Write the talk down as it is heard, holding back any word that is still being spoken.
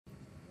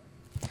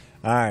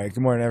All right, good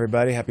morning,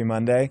 everybody. Happy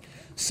Monday.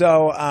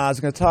 So I was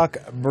going to talk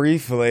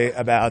briefly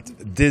about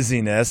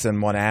dizziness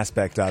and one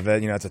aspect of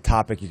it. It's a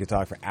topic you could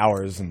talk for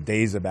hours and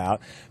days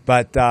about.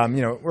 But,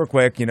 real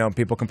quick,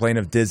 people complain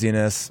of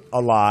dizziness a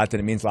lot,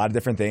 and it means a lot of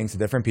different things to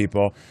different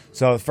people.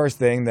 So the first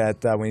thing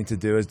that we need to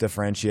do is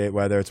differentiate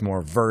whether it's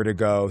more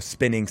vertigo,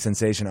 spinning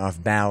sensation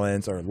off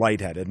balance, or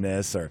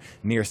lightheadedness, or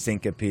near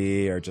syncope,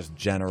 or just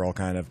general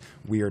kind of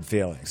weird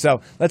feeling.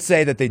 So let's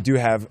say that they do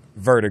have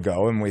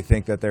vertigo, and we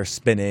think that they're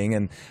spinning,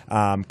 and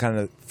kind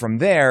of from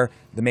there,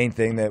 the main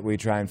thing that we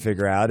try and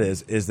figure out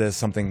is this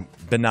something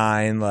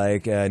benign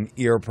like an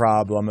ear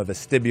problem, a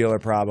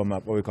vestibular problem,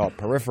 what we call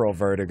peripheral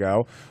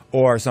vertigo,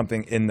 or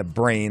something in the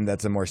brain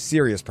that's a more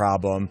serious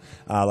problem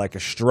like a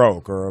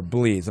stroke or a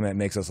bleed, something that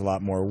makes us a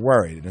lot more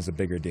worried and is a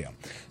bigger deal.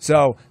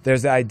 So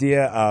there's the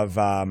idea of,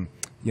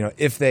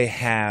 if they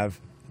have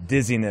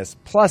dizziness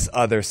plus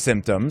other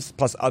symptoms,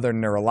 plus other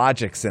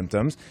neurologic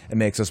symptoms, it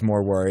makes us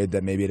more worried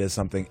that maybe it is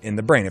something in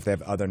the brain if they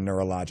have other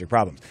neurologic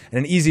problems. And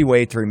an easy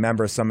way to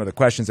remember some of the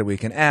questions that we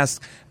can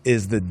ask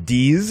is the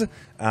D's,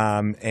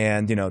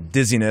 and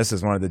dizziness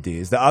is one of the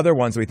D's. The other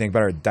ones we think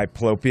about are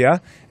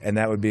diplopia, and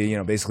that would be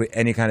basically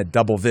any kind of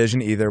double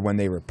vision, either when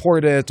they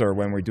report it or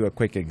when we do a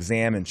quick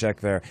exam and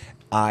check their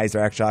eyes or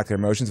extraocular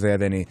motions. If they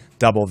have any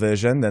double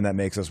vision, then that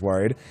makes us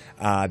worried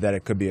that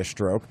it could be a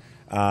stroke.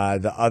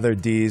 The other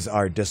D's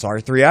are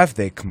dysarthria, if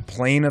they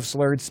complain of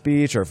slurred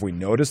speech or if we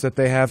notice that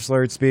they have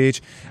slurred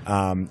speech.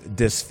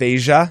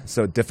 Dysphagia,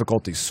 so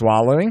difficulty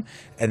swallowing.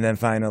 And then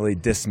finally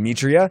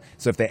dysmetria,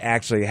 so if they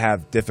actually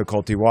have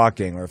difficulty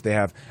walking or if they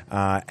have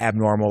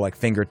abnormal like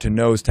finger to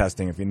nose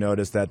testing, if you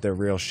notice that they're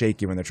real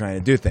shaky when they're trying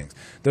to do things.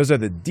 Those are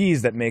the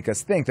D's that make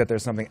us think that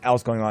there's something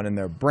else going on in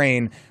their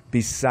brain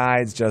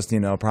besides just,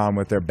 a problem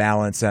with their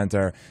balance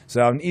center.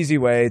 So an easy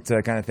way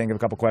to kind of think of a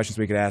couple questions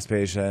we could ask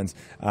patients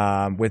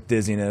with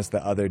dizziness,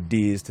 the other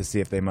D's, to see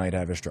if they might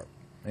have a stroke.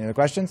 Any other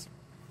questions?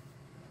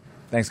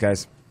 Thanks,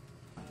 guys.